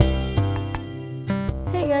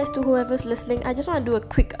guys, to whoever's listening. I just want to do a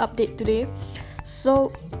quick update today.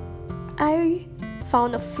 So I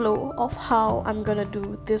found a flow of how I'm gonna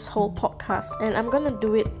do this whole podcast, and I'm gonna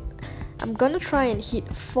try and hit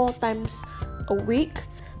 4 times a week.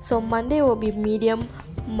 So Monday will be Medium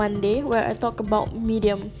Monday, where I talk about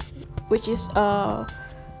Medium, which is a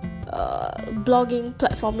blogging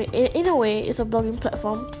platform. In a way, it's a blogging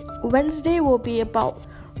platform. Wednesday will be about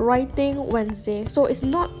Writing Wednesday, so it's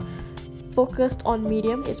not focused on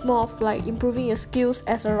Medium, it's more of like improving your skills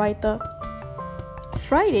as a writer.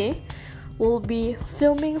 Friday will be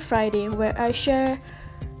Filming Friday, where I share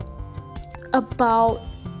about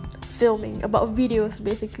filming, about videos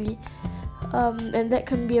basically, and that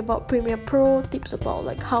can be about Premiere Pro, tips about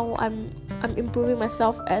like how I'm improving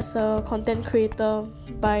myself as a content creator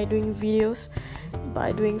by doing videos,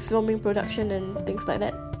 by doing filming, production and things like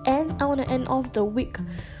that. And I want to end off the week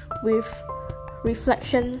with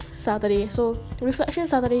Reflection Saturday. So Reflection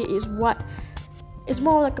Saturday is more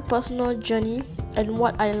like a personal journey and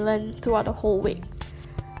what I learned throughout the whole week.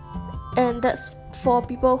 And that's for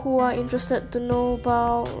people who are interested to know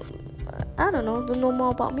about, to know more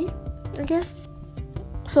about me, I guess.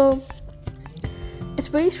 So it's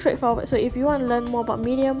pretty straightforward. So if you want to learn more about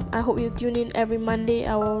Medium, I hope you tune in every Monday.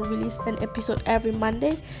 I will release an episode every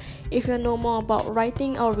Monday. If you want to know more about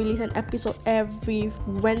writing, I'll release an episode every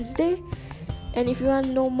Wednesday. And if you want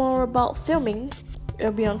to know more about filming,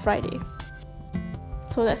 it'll be on Friday.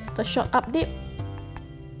 So that's the short update.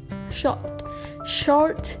 Short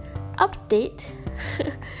update.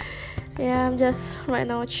 Yeah, I'm just right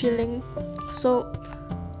now chilling. So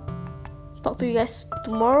talk to you guys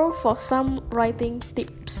tomorrow for some writing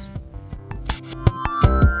tips.